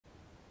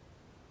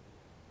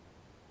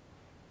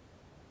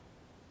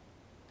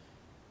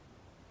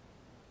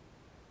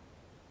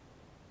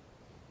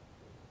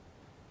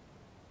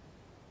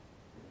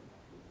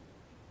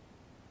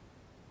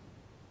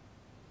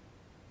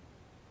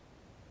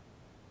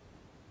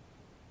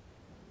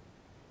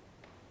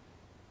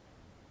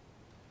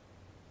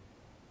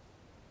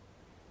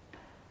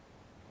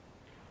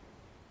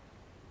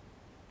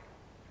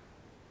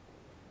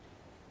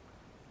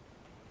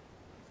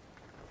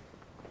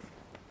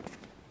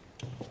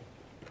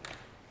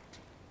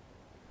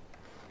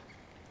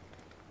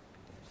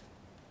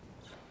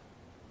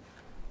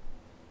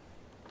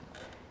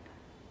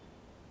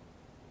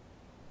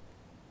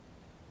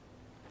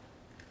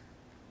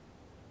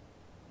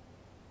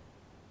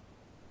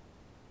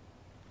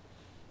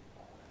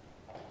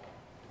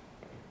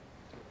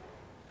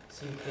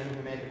Seek him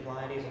who made the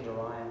Pleiades and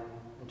Orion,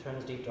 and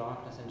turns deep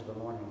darkness into the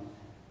morning,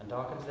 and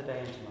darkens the day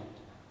into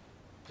night,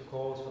 who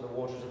calls for the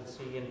waters of the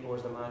sea and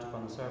pours them out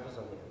upon the surface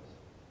of the earth.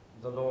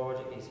 The Lord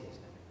is his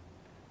name.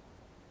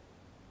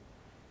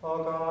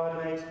 O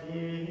God, make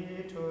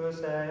speed to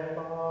save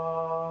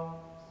us.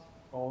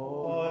 O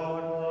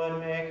Lord,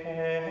 make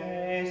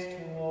haste to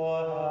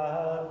help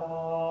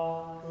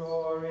us.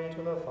 Glory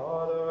to the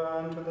Father,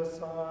 and to the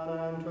Son,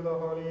 and to the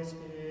Holy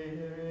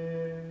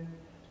Spirit,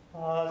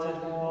 as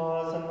it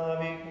was in the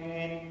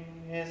beginning,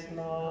 is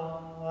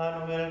now,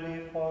 and will be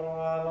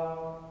forever.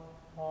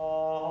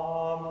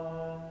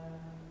 Amen.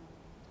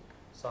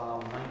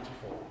 Psalm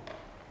 94.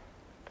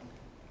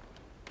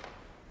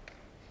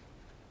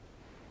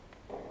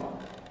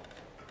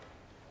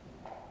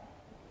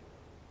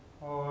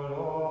 O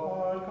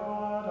Lord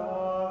God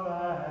of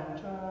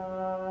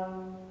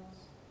vengeance,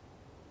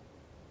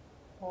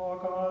 O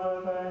God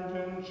of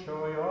vengeance,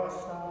 show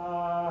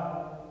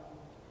yourself.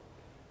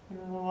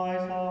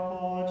 Rise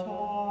up, O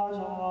Judge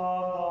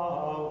of the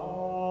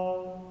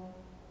world.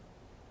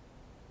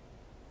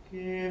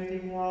 Give the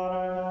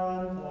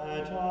arrogant the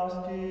just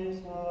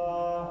deserts.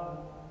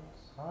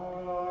 How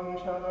long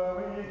shall the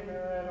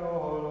wicked, O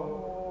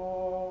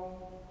Lord?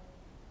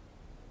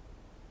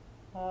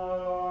 How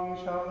long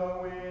shall the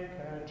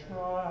wicked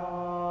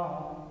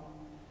triumph?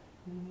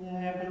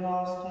 They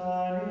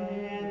bluster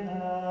in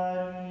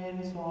their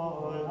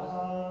insolence.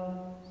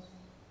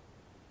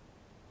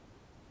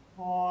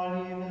 All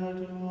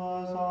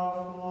evildoers are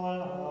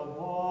full of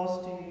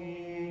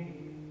boasting.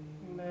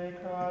 They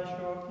crush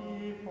your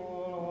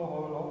people, O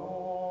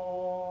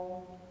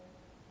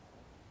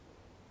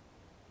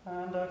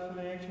Lord, and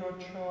afflict your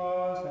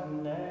chosen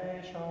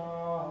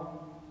nation.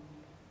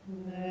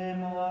 They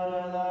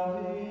murder the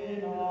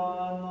widow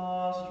and the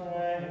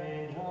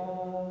stranger,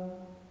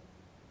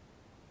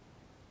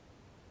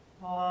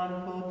 and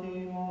put the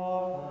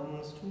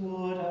orphans to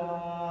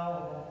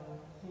death.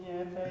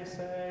 Yet they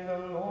say the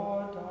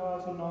Lord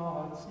does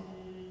not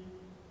see.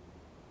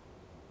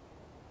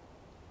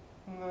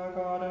 The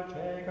God of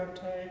Jacob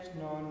takes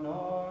no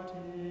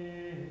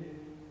notice.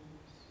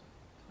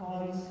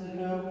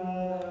 Consider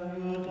whether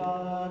you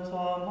dance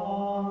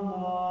among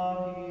the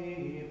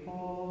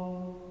people.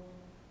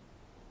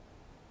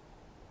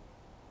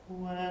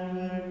 When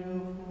will you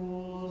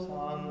fools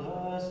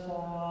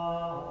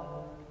understand?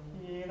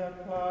 He that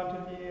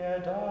planted the ear,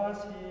 does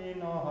he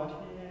not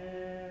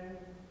hear?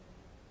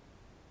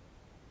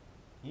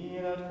 He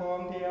that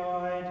formed the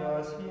eye,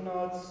 does he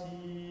not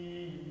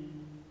see?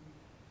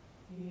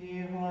 He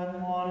who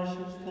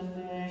admonishes the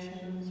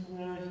nations,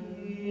 will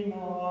he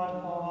not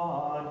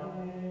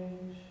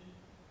punish?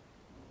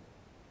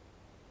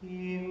 He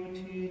who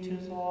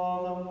teaches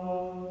all the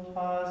world,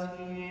 has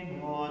he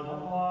no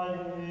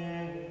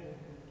knowledge?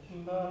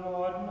 The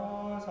Lord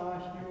knows our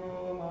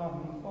human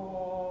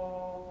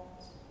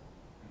thoughts.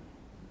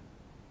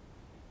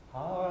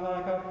 How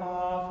like a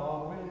puff of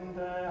wind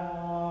they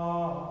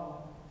are.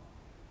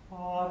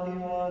 Happy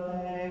are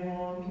they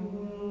whom you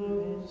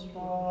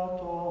instruct,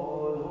 O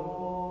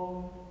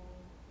Lord,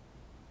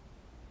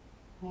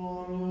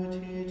 whom you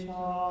teach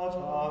out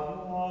of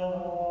your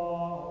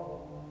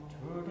law,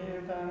 to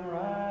give them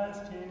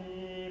rest in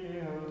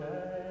evil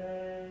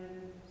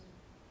days,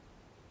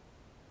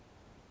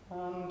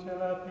 until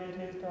a pit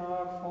is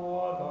dug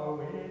for the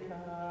wicked.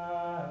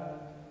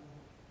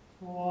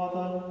 For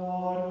the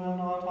Lord will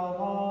not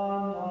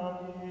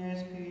abandon his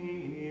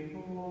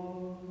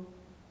people,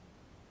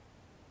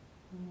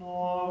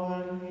 nor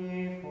will he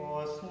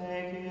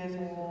forsake his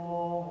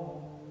own.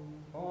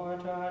 For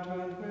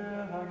judgment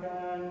will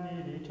again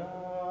be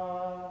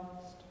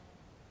just,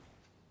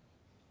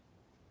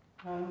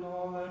 and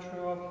all the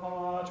true of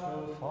heart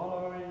will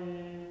follow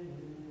it.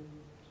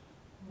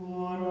 Who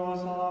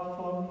rose up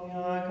for me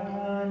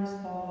against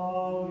the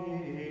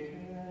wicked?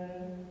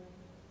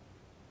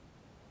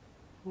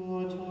 Who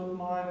took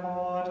my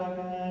part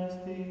against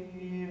the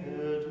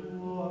evildoers?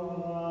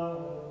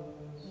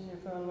 If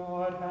the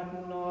Lord had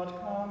not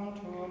come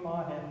to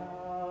my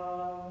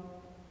help,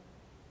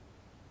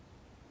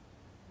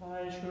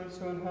 I should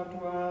soon have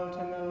dwelt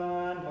in the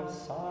land of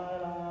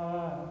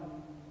silence.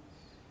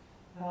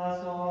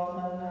 As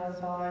often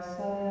as I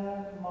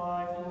said,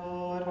 my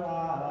foot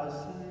has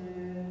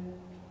slipped.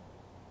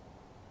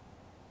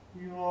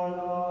 Your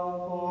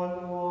love, O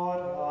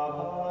Lord,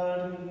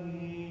 abide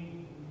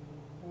me,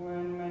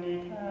 when many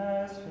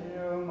cares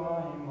fill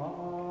my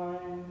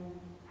mind.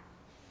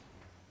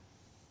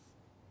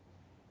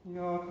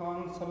 Your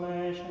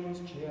consolations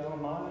cheer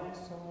my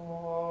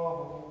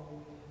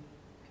soul.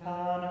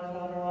 Can a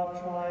corrupt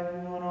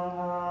tribunal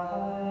have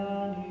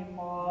any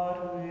part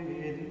with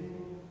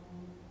you?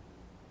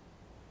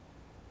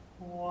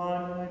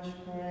 One which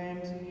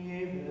frames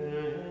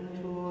evil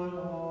into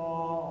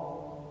law.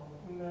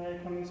 They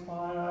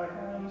conspire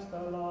against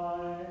the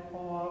life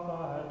of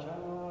the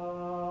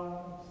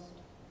just,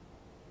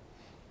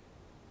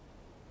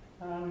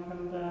 and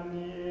condemn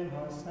the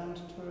innocent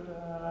to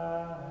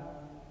death.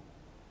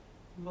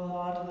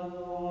 But the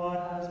Lord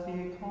has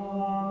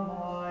become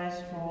my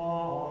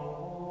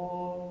stronghold.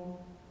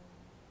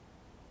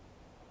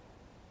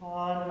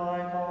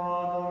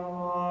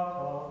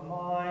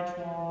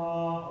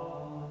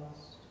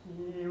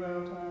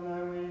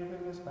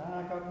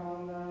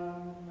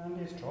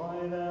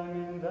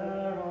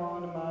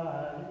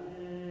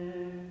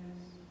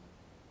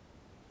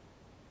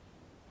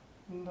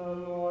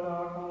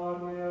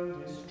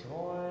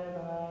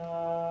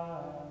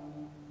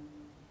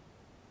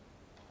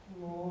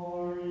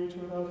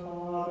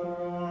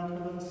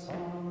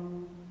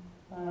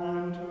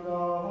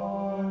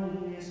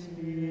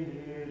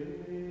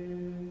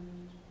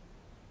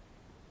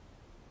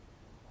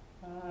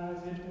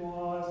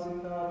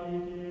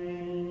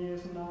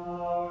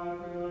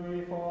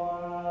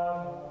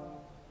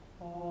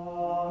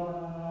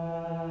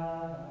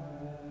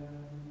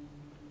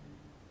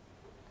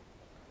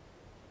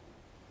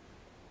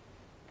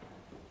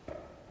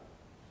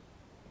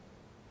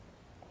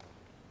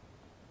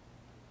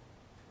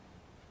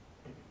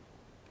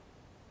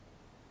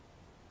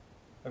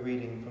 A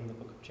reading from the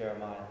book of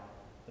Jeremiah,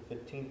 the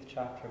 15th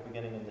chapter,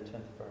 beginning in the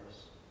 10th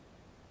verse.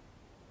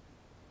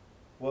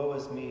 Woe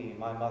is me,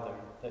 my mother,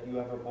 that you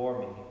ever bore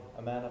me,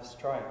 a man of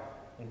strife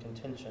and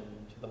contention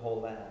to the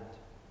whole land.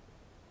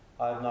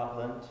 I have not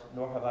lent,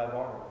 nor have I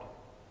borrowed,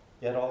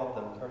 yet all of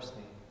them curse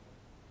me.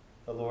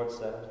 The Lord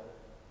said,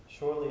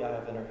 surely I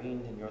have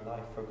intervened in your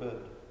life for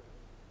good.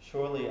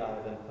 Surely I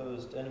have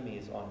imposed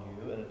enemies on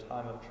you in a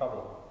time of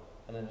trouble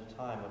and in a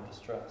time of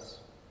distress.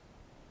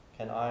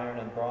 Can iron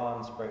and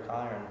bronze break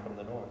iron from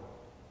the north?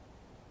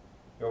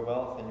 Your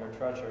wealth and your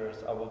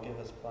treasures I will give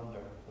as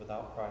plunder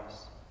without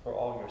price for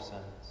all your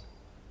sins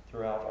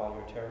throughout all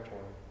your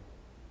territory.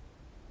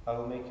 I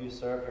will make you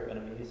serve your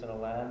enemies in a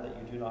land that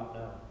you do not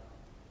know.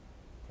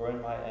 For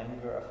in my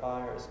anger a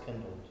fire is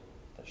kindled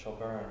that shall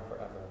burn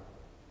forever.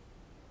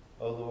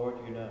 O Lord,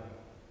 you know,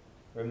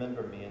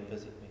 remember me and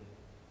visit me,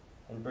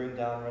 and bring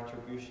down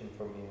retribution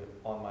for me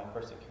on my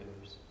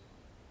persecutors.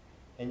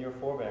 In your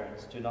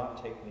forbearance do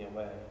not take me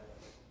away.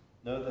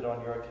 Know that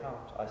on your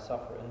account I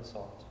suffer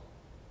insult.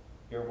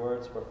 Your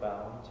words were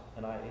found,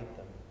 and I ate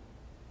them.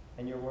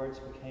 And your words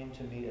became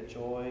to me a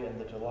joy and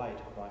the delight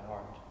of my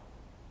heart.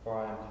 For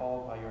I am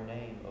called by your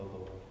name, O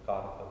Lord,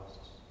 God of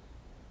hosts.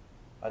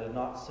 I did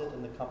not sit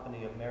in the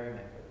company of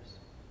merrymakers,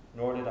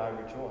 nor did I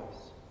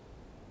rejoice.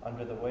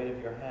 Under the weight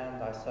of your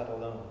hand I sat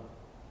alone,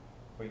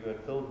 for you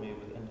had filled me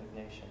with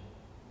indignation.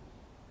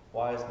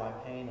 Why is my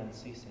pain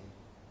unceasing,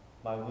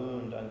 my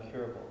wound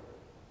incurable,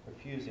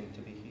 refusing to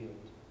be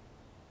healed?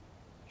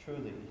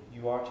 Truly,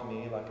 you are to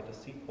me like a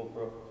deceitful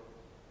brook,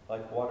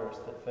 like waters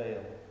that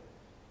fail.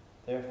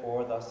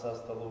 Therefore, thus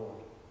says the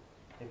Lord,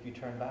 if you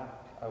turn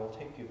back, I will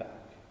take you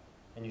back,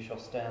 and you shall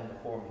stand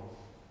before me.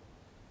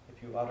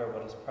 If you utter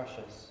what is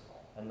precious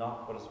and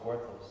not what is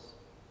worthless,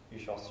 you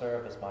shall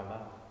serve as my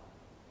mouth.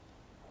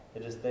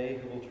 It is they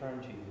who will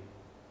turn to you,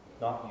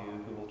 not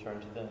you who will turn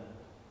to them.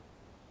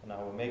 And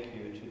I will make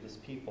you to this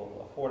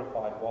people a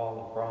fortified wall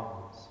of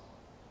bronze.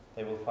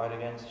 They will fight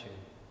against you,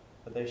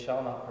 but they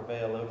shall not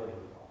prevail over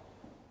you.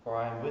 For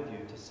I am with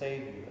you to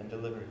save you and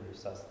deliver you,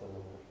 says the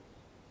Lord.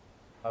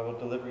 I will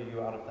deliver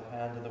you out of the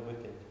hand of the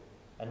wicked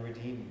and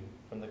redeem you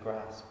from the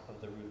grasp of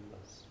the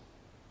ruthless.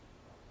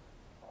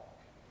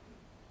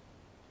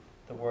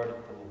 The word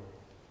of the Lord.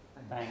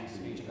 Thanks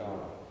be to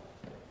God.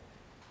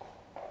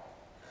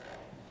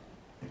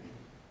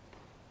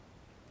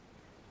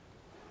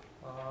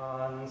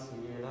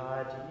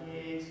 Ancilla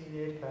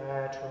dixit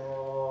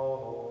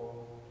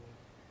Petro,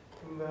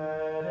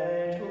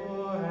 Vere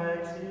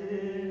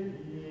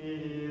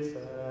illis,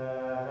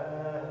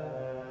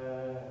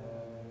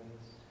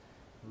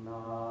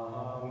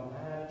 nam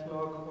et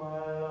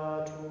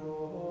loquela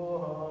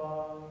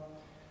tua,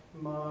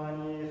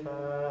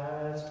 manifestum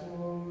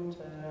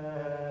te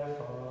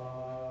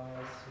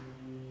facit.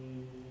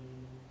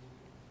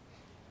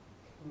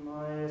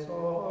 My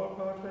soul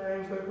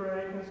proclaims the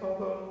greatness of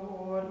the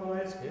Lord,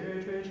 my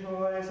spirit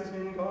rejoices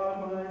in God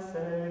my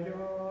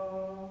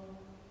Saviour.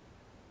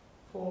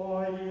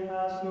 For he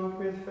has looked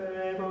with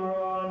favor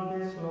on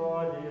his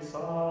lowly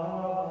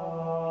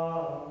servant.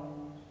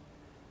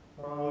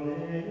 From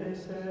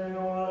this day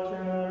all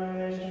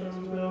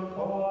generations will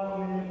call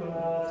me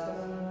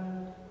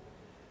blessed.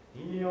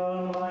 The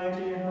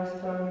Almighty has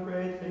done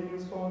great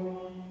things for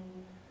me,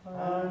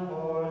 and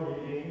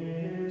holy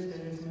is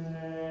his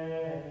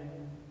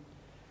name.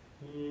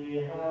 He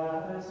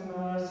has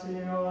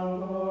mercy on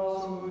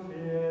those who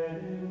fear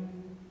him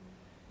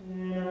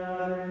in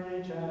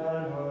every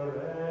generation.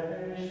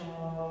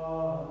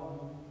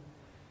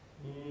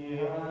 He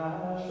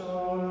has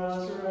shown the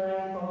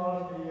strength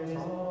of his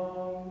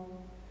arm.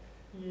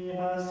 He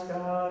has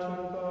scattered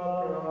the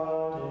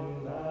proud in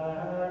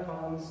their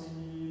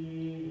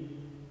conceit.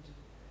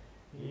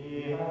 He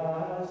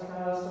has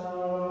cast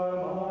down the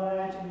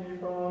mighty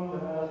from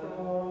their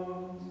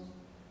thrones,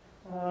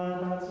 and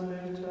has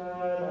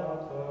lifted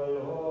up the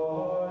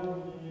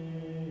lowly.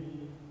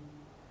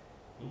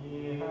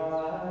 He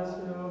has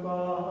filled the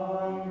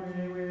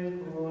hungry with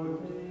good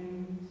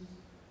things,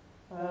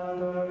 and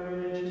the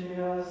rich he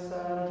has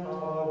sent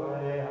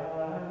away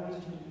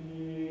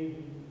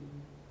empty.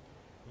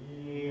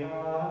 He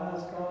has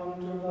come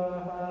to the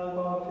help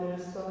of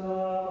his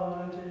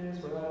servant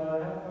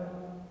Israel,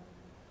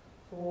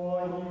 for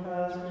he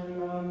has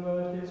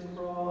remembered his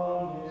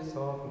promise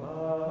of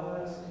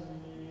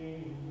mercy,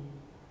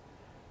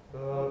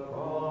 the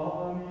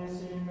promise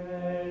he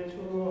made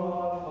to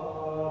our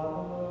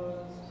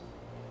fathers,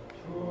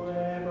 to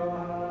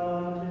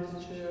Abraham and his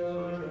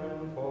children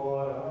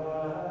forever.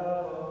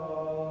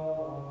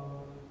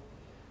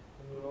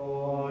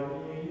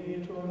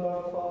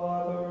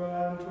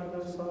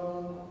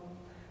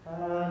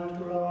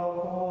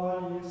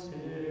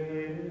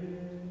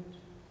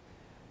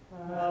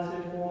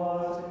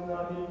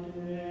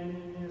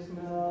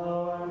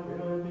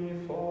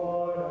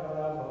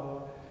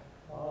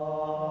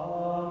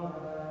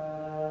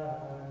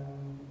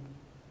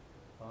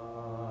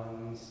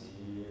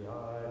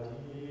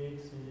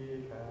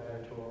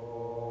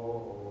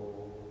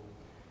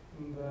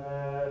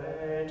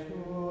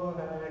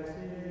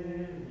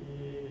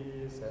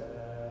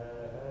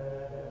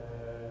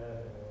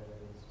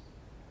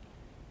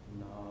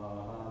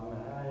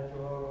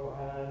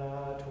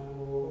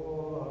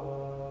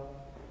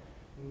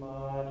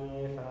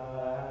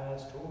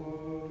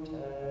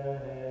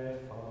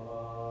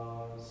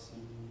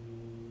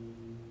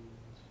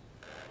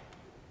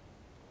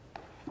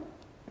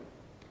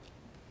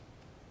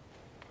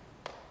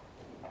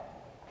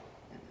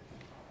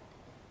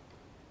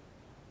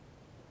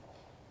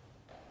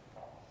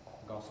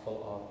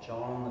 Gospel of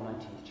John, the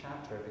 19th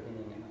chapter,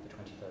 beginning at the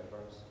 23rd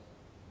verse.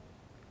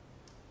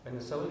 When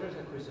the soldiers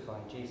had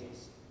crucified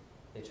Jesus,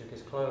 they took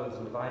his clothes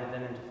and divided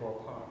them into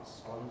 4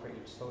 parts, one for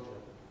each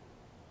soldier.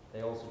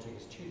 They also took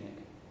his tunic,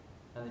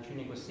 and the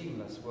tunic was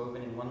seamless,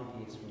 woven in one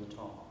piece from the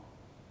top.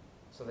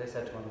 So they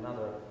said to one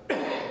another,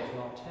 "Let us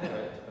not tear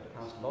it, but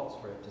cast lots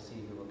for it to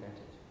see who will get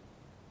it."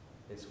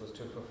 This was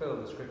to fulfill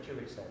the scripture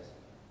which says,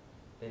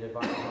 "They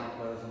divided my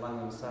clothes among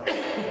themselves,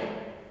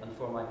 and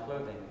for my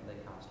clothing they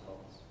cast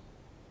lots."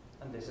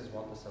 And this is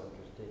what the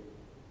soldiers did.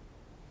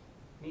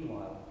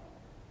 Meanwhile,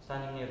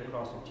 standing near the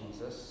cross of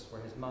Jesus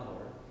were his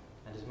mother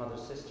and his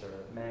mother's sister,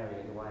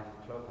 Mary, the wife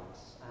of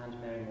Clopas,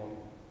 and Mary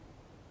Magdalene.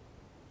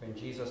 When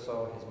Jesus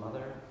saw his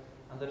mother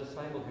and the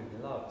disciple whom he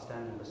loved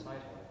standing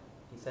beside her,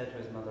 he said to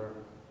his mother,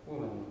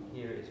 "Woman,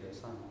 here is your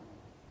son."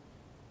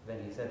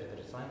 Then he said to the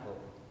disciple,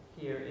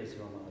 "Here is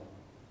your mother."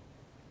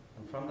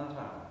 And from that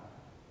hour,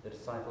 the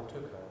disciple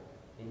took her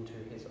into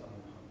his own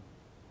home.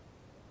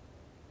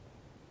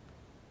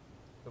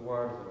 The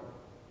word of the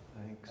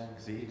Lord.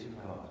 Thanks be to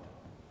God.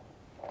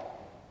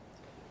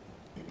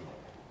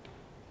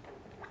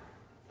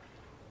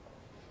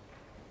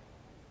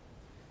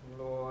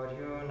 Lord,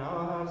 you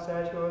now have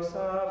set your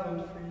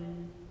servant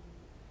free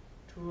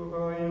to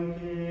go in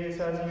peace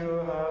as you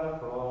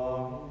have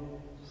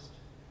promised.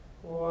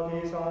 For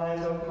these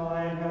eyes of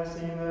mine have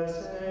seen the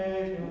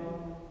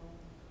Saviour,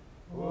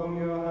 whom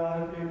you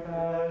have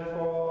prepared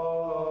for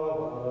all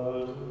the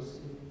world to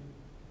see,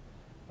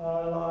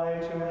 a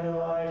light to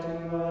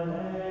enlighten the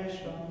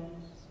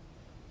nations,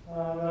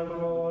 and the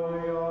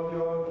glory of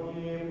your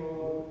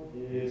people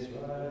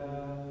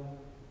Israel.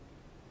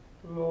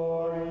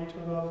 Glory to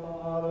the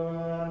Father,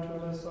 and to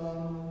the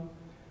Son,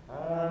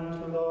 and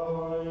to the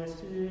Holy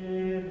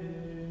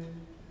Spirit,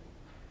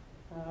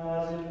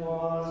 as it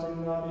was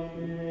in the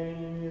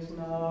beginning, is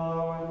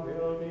now, and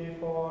will be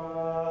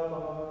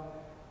forever.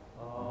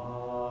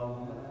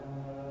 Amen.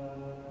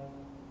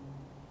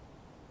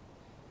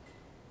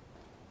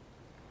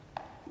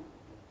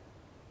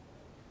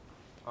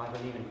 I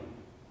believe in God,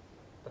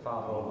 the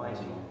Father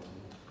Almighty,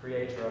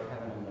 creator of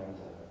heaven and earth.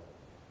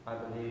 I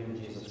believe in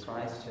Jesus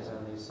Christ, his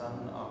only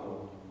Son, our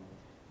Lord.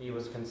 He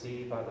was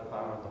conceived by the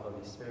power of the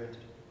Holy Spirit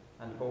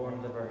and born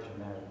of the Virgin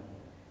Mary.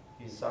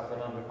 He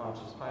suffered under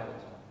Pontius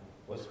Pilate,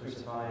 was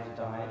crucified,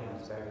 died, and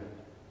was buried.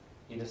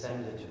 He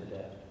descended to the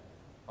dead.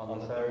 On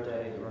the 3rd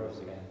day he rose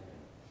again.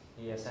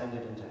 He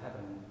ascended into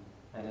heaven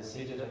and is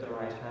seated at the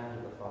right hand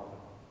of the Father.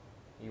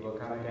 He will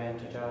come again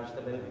to judge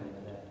the living and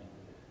the dead.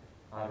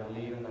 I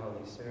believe in the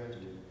Holy Spirit,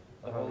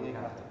 the Holy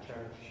Catholic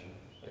Church,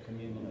 the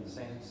communion of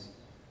saints,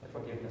 the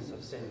forgiveness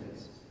of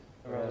sins,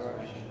 the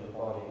resurrection of the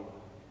body,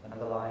 and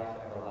the life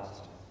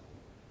everlasting.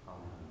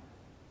 Amen.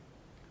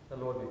 The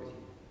Lord be with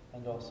you.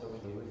 And also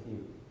with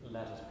you.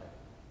 Let us pray.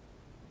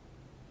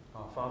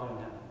 Our Father in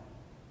heaven,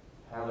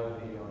 hallowed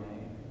be your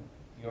name.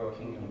 Your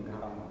kingdom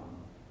come,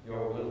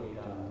 your will be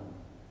done,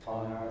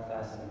 on earth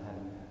as in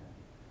heaven.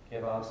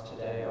 Give us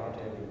today our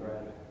daily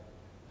bread.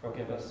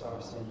 Forgive us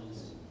our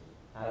sins,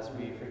 as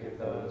we forgive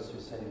those who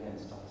sin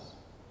against us.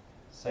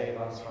 Save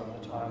us from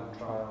the time of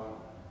trial,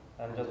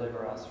 and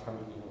deliver us from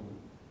evil.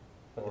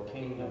 For the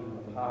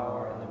kingdom, the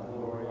power, and the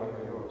glory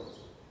are yours,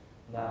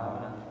 now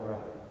and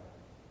forever.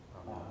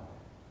 Amen.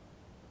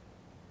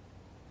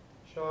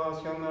 Show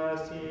us your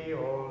mercy, O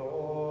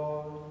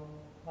Lord,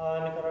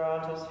 And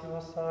grant us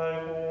your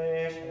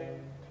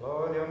salvation.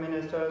 clothe your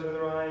ministers with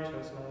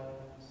righteousness.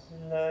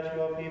 Let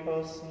your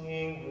people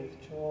sing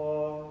with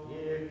joy.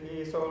 Give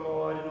peace, O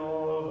Lord, in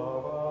all the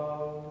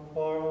world.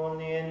 For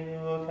only in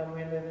you can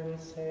we live in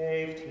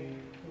safety.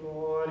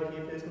 Lord,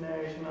 keep this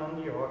nation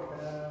under your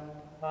care.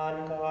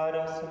 And guide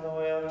us in the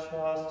way of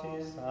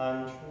justice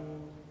and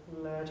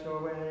truth. Let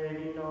your way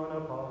be known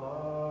upon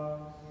us.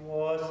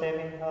 Your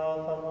saving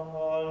health among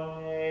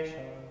all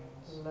nations.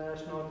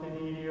 Let not the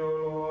needy, O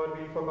Lord,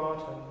 be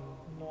forgotten.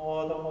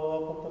 Nor the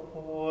hope of the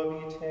poor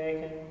be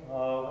taken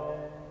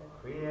away.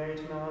 Create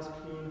in us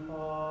clean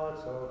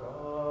hearts, O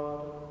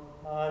God.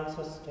 And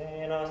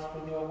sustain us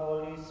with your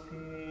Holy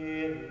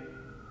Spirit.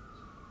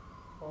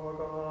 O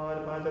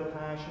God, by the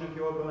passion of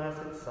your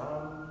blessed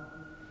Son,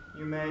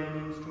 you made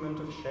an instrument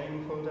of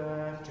shameful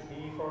death to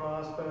be for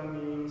us the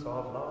means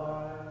of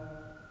life.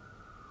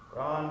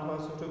 Grant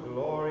us so to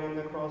glory in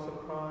the cross of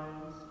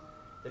Christ,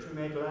 that we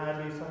may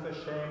gladly suffer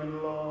shame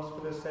and loss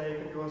for the sake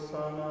of your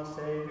Son, our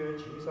Saviour,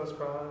 Jesus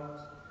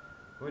Christ,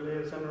 who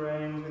lives and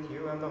reigns with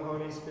you and the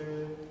Holy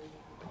Spirit,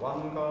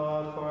 one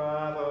God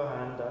forever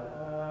and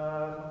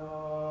ever.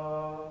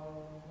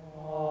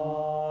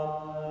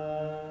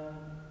 Amen.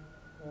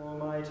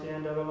 Almighty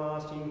and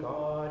everlasting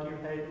God, you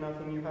hate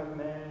nothing you have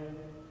made,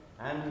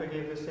 and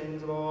forgive the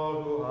sins of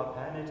all who are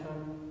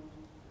penitent.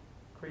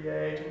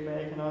 Create and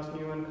make in us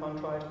new and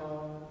contrite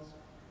hearts,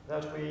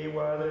 that we,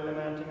 worthily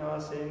lamenting our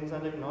sins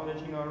and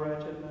acknowledging our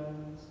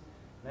wretchedness,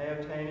 may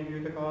obtain of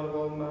you the God of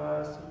all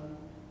mercy,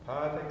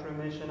 perfect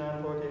remission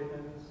and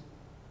forgiveness.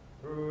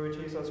 Through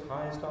Jesus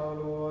Christ our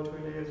Lord, who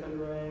lives and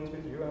reigns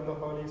with you and the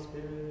Holy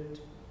Spirit,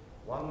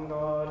 one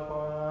God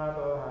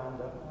forever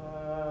and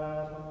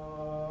ever.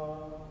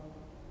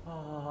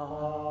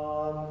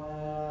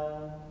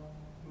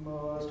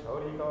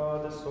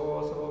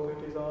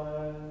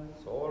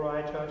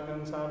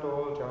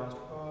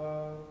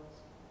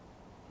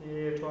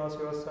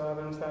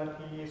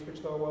 peace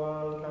which the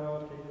world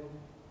cannot give,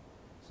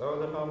 so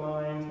that our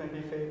minds may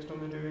be fixed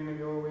on the doing of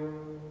your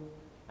will,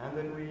 and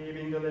that we,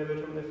 being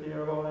delivered from the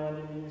fear of all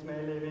enemies,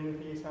 may live in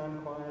peace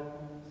and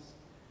quietness,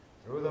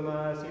 through the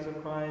mercies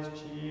of Christ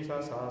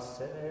Jesus our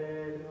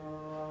Saviour.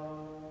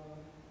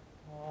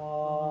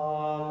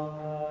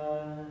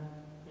 Amen.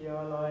 Be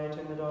our light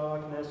in the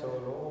darkness,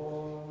 O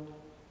Lord,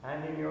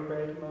 and in your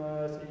great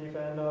mercy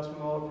defend us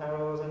from all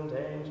perils and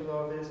dangers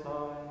of this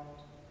night,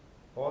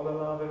 for the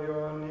love of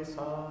your only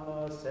Son,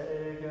 our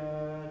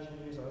Saviour,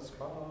 Jesus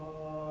Christ.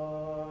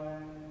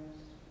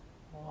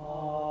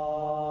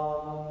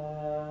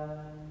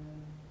 Amen.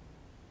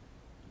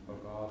 O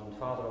God and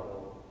Father of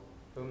all,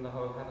 whom the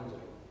whole heavens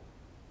adore,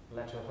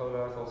 let your whole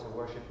earth also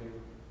worship you,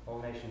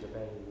 all nations obey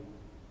you,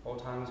 all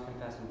tongues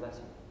confess and bless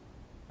you,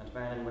 and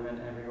men and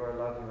women everywhere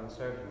love you and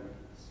serve you in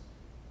peace,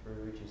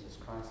 through Jesus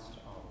Christ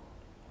our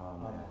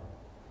Lord. Amen.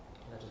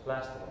 Let us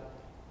bless the Lord.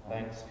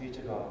 Thanks be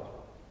to God.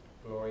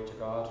 Glory to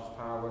God, whose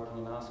power working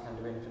in us can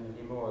do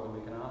infinitely more than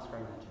we can ask or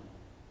imagine.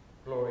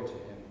 Glory to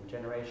him from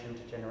generation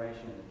to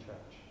generation in the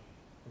church,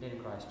 and in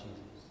Christ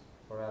Jesus,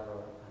 forever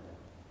and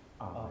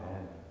ever.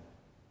 Amen.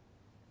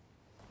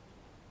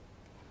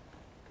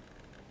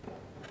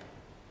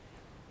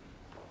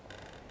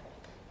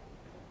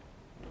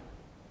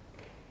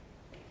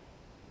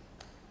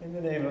 In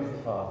the name of the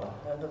Father,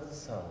 and of the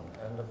Son,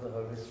 and of the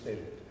Holy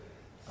Spirit.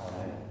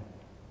 Amen.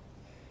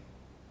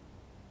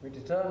 We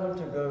determined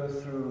to go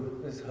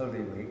through this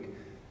Holy Week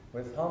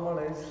with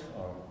homilies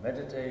or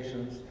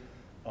meditations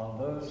on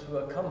those who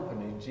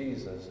accompanied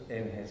Jesus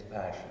in his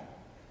passion.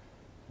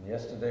 And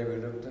yesterday we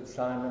looked at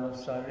Simon of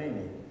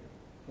Cyrene,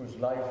 whose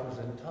life was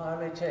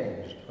entirely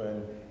changed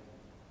when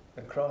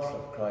the cross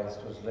of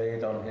Christ was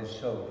laid on his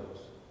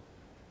shoulders.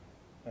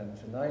 And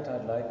tonight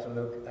I'd like to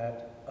look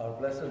at Our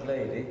Blessed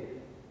Lady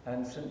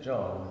and St.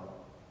 John,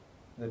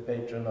 the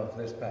patron of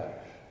this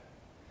parish.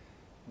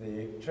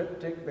 The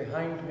triptych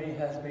behind me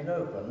has been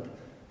opened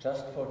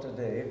just for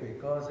today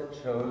because it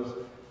shows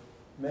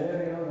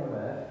Mary on the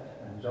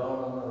left and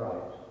John on the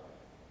right,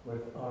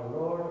 with our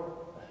Lord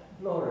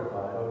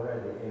glorified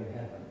already in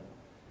heaven,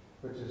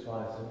 which is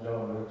why St.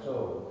 John looks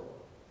old,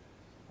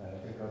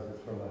 because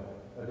it's from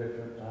a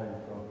different time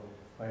from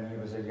when he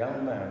was a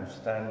young man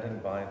standing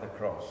by the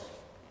cross.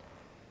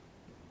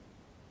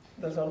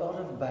 There's a lot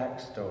of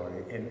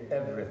backstory in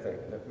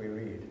everything that we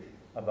read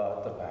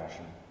about the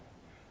Passion,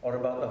 or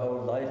about the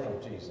whole life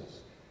of Jesus.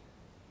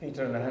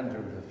 Peter and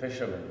Andrew, the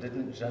fishermen,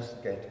 didn't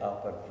just get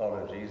up and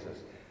follow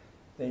Jesus.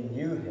 They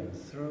knew him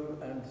through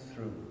and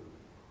through.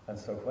 And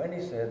so when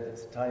he said,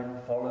 "It's time,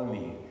 follow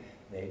me,"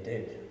 they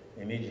did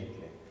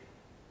immediately.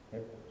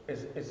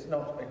 It's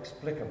not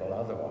explicable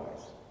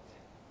otherwise.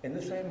 In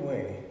the same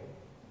way,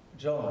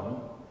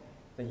 John,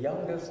 the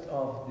youngest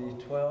of the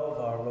 12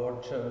 our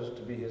Lord chose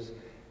to be his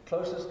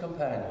closest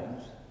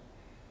companions,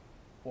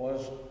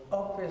 was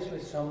obviously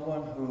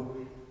someone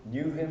who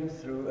knew him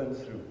through and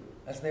through,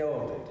 as they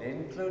all did,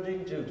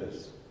 including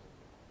Judas.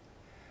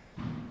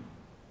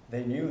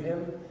 They knew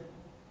him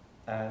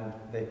and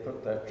they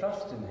put their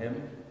trust in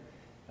him,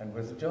 and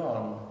with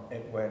John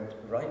it went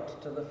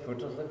right to the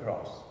foot of the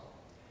cross.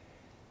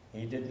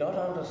 He did not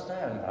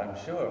understand, I'm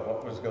sure,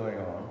 what was going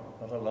on,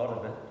 not a lot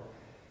of it,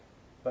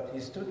 but he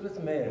stood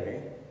with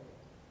Mary,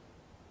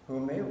 who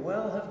may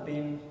well have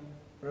been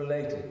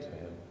related to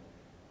him.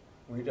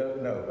 We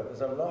don't know, but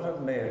there's a lot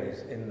of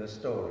Marys in the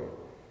story,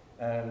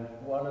 and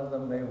one of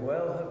them may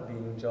well have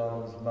been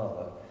John's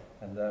mother,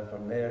 and therefore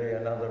Mary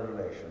another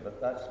relation,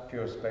 but that's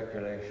pure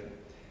speculation.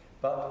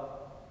 But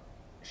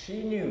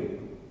she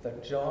knew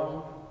that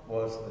John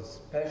was the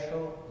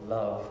special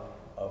love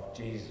of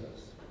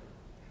Jesus,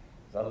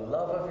 the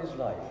love of his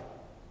life.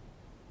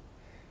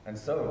 And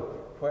so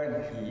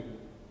when he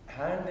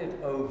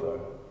handed over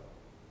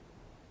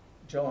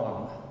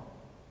John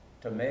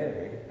to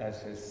Mary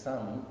as his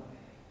son,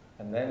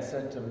 and then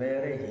said to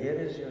Mary, "Here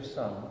is your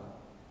son,"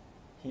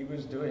 he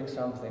was doing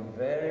something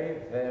very,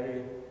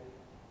 very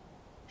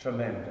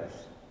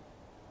tremendous.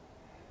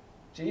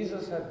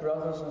 Jesus had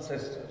brothers and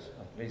sisters,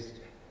 at least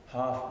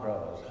half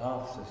brothers,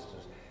 half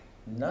sisters.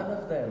 None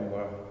of them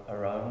were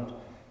around.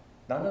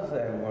 None of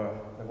them were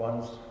the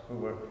ones who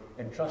were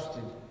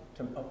entrusted,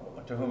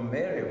 to whom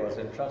Mary was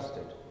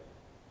entrusted.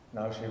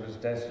 Now she was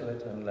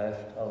desolate and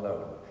left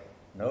alone.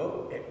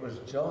 No, it was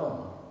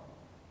John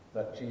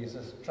that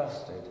Jesus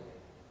trusted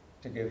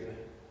to give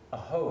a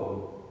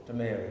home to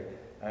Mary.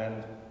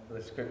 And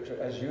the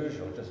scripture, as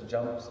usual, just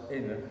jumps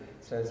in and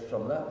says,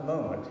 from that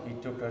moment he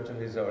took her to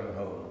his own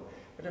home.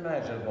 But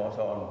imagine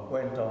what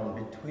went on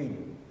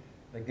between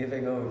the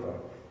giving over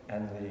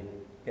and the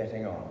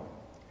getting on.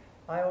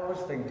 I always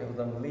think of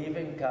them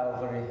leaving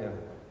Calvary Hill,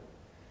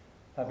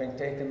 having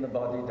taken the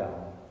body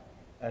down,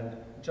 and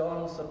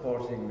John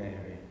supporting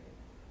Mary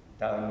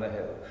down the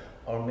hill,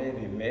 or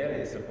maybe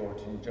Mary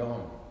supporting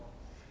John.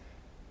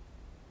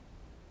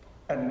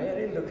 And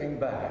Mary, looking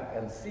back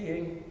and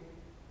seeing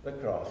the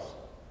cross,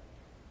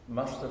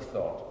 must have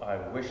thought, "I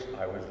wish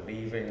I was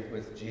leaving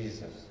with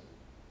Jesus.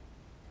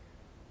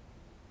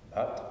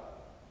 But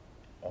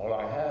all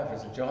I have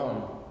is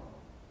John.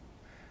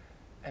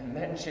 And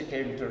then she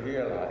came to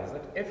realize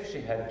that if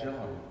she had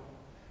John,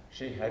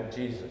 she had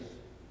Jesus.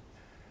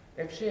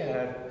 If she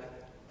had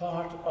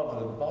part of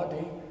the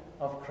body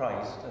of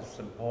Christ, as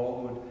St.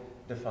 Paul would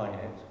define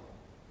it,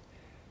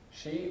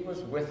 she was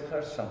with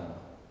her son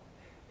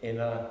in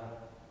a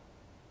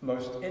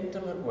most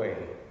intimate way,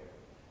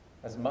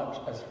 as much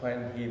as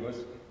when he was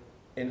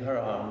in her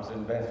arms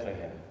in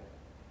Bethlehem,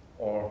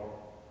 or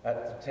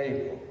at the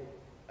table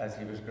as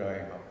he was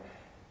growing up.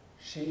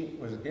 She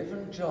was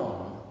given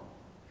John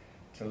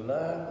to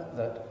learn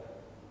that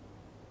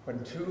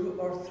when 2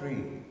 or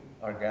 3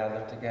 are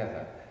gathered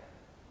together,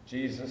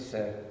 Jesus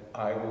said,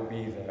 I will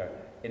be there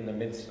in the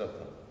midst of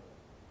them.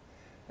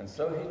 And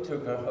so he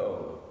took her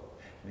home.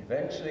 And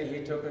eventually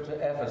he took her to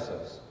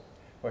Ephesus,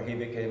 where he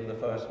became the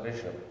first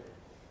bishop.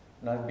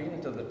 And I've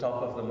been to the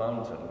top of the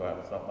mountain, well,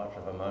 it's not much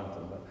of a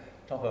mountain, but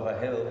top of a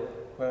hill,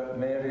 where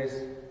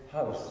Mary's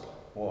house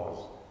was.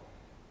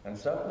 And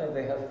certainly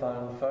they have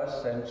found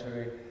first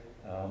century,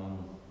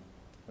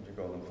 what do you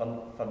call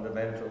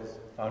them,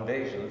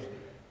 foundations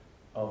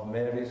of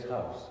Mary's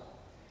house.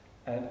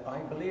 And I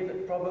believe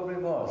it probably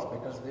was,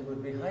 because they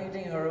would be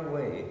hiding her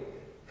away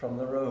from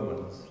the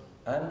Romans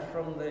and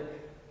from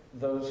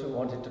those who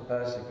wanted to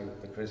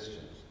persecute the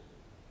Christians,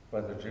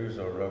 whether Jews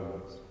or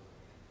Romans.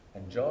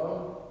 And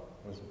John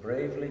was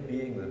bravely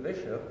being the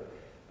bishop,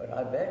 but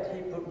I bet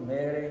he put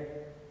Mary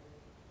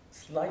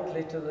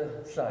slightly to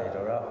the side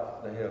or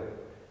up the hill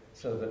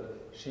so that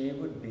she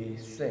would be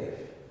safe,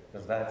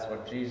 because that's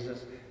what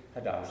Jesus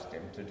had asked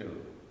him to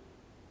do.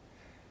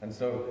 And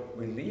so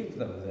we leave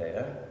them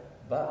there,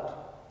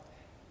 but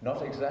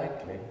not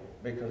exactly,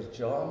 because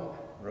John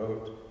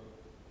wrote,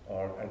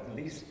 or at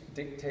least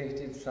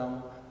dictated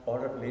some,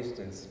 or at least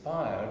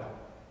inspired,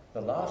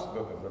 the last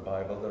book of the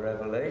Bible, the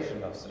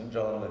Revelation of St.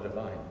 John the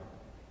Divine,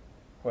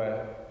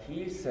 where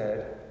he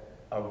said,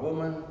 a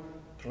woman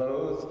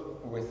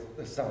clothed with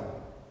the sun.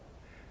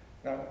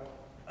 Now,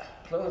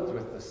 clothed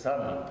with the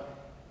sun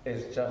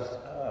is just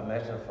a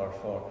metaphor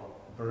for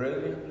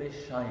brilliantly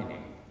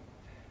shining.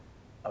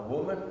 A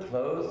woman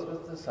clothed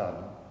with the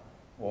sun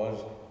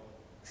was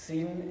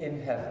seen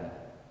in heaven.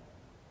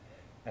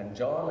 And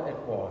John it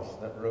was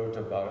that wrote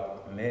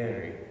about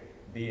Mary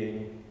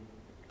being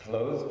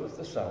clothed with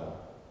the sun.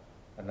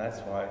 And that's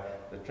why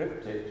the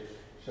triptych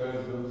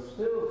shows them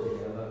still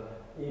together,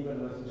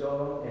 even with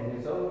John in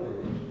his old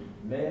age,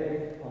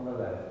 Mary on the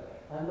left,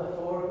 and the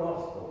 4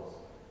 Gospels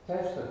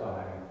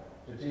testifying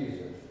to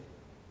Jesus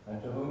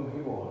and to whom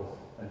he was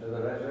and to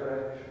the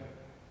resurrection.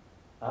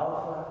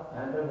 Alpha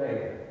and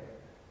Omega,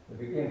 the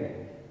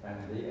beginning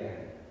and the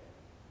end.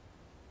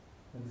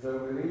 And so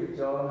we leave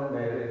John and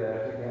Mary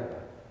there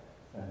together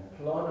and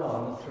plod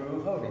on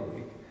through Holy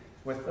Week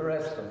with the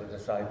rest of the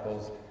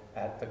disciples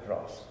at the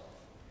cross.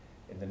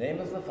 In the name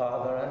of the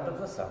Father, and of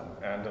the Son,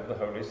 and of the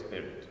Holy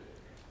Spirit.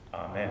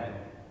 Amen.